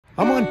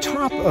I'm on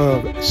top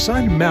of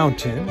Sun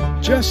Mountain,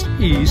 just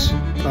east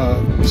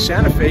of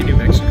Santa Fe, New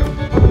Mexico.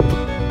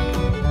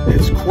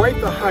 It's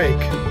quite the hike.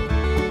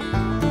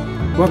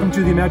 Welcome to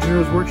the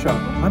Imagineers Workshop.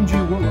 I'm G.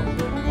 Willow.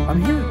 I'm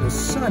here at the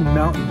Sun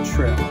Mountain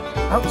Trail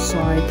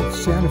outside of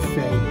Santa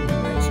Fe, New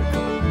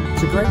Mexico.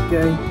 It's a great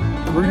day.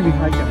 We're going to be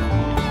hiking it.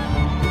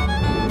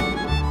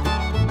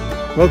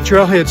 Well, the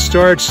trailhead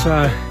starts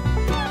right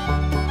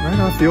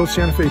off the old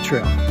Santa Fe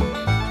Trail.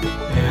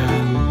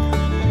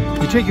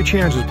 And you take your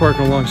chances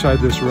parking alongside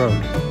this road.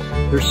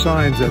 There's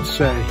signs that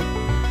say,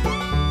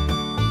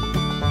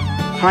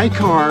 high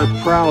car,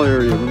 prowl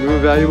area,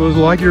 remove valuables,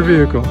 lock your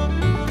vehicle.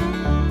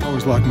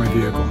 Always lock my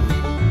vehicle.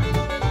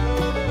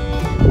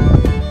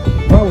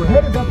 Well, we're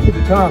headed up to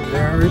the top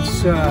there.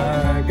 It's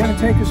going to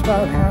take us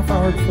about half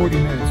hour to 40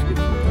 minutes to get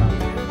to the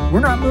top. We're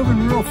not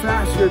moving real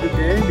fast here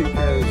today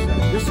because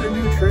this is a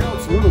new trail.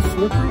 It's a little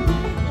slippery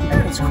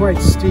and it's quite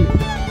steep.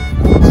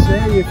 I would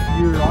say if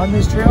you're on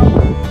this trail,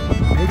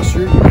 make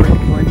sure you bring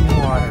plenty of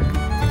water.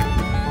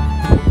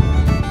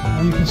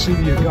 Now you can see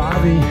the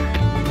agave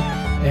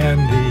and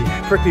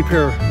the prickly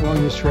pear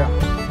along this trail.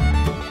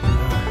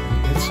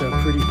 It's a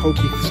pretty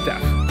pokey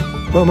stuff.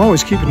 Well, I'm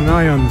always keeping an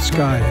eye on the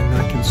sky, and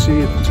I can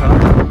see at the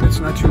top it's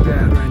not too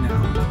bad right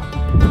now.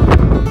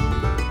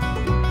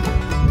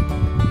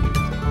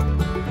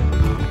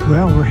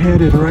 Well, we're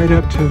headed right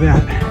up to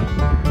that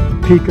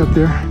peak up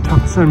there,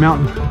 top of Sun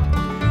Mountain.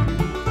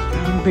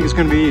 I don't think it's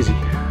going to be easy.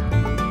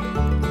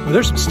 Well,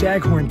 there's some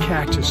staghorn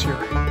cactus here,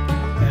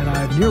 and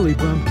I've nearly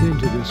bumped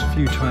into this a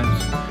few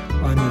times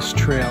on this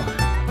trail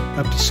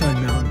up to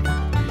Sun Mountain.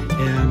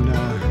 And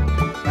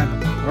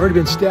I've already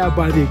been stabbed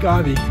by the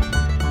agave,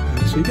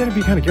 so you gotta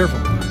be kind of careful.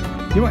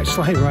 You might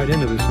slide right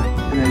into this thing.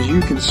 And as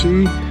you can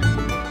see,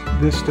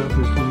 this stuff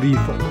is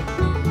lethal.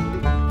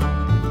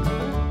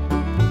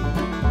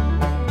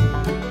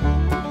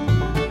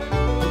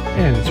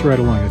 And it's right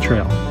along the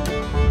trail.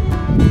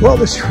 Well,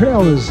 this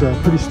trail is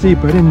pretty steep.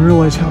 I didn't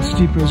realize how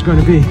steep it was going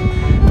to be.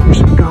 There's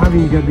some agave,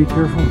 you gotta be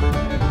careful.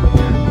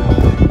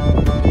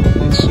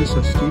 And it's just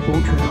a steep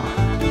old trail.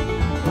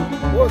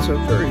 Well, it's a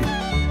very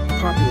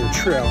popular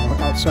trail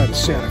outside of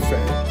Santa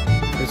Fe.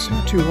 It's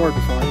not too hard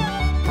to find,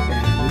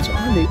 and it's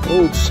on the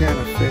old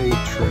Santa Fe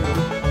Trail.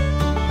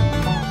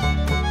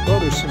 Well,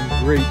 there's some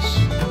great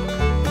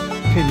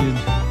pinyon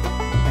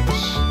and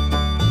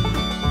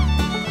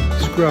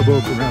scrub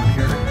oak around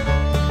here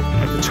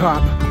at the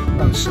top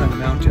of Sun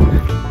Mountain.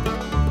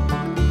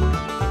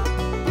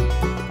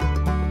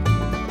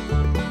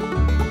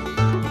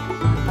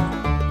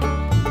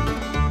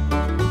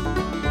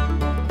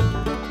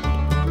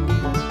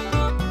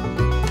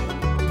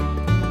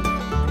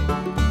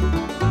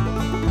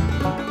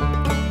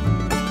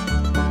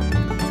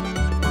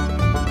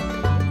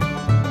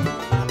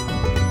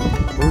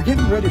 We're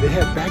getting ready to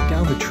head back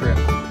down the trail.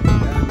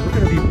 And we're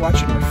going to be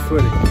watching our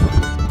footing.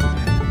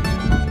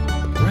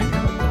 Right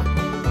now,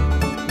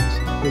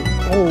 the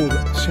old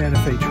Santa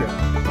Fe Trail.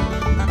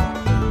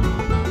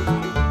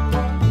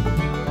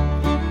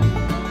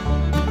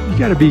 You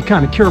got to be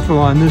kind of careful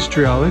on this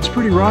trail. It's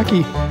pretty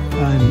rocky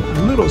and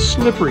a little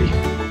slippery.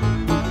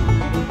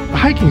 The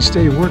hiking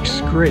stay works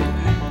great.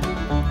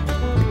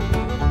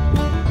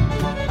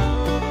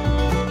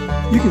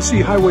 You can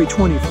see Highway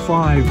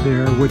 25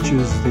 there, which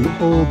is the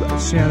old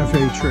Santa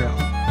Fe Trail.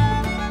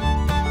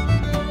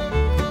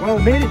 Well,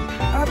 I made it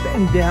up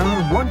and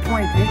down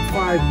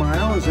 1.85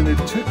 miles, and it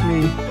took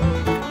me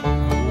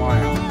a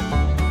while.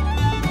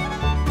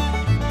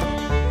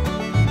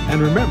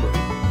 And remember,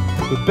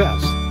 the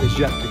best is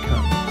yet to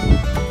come.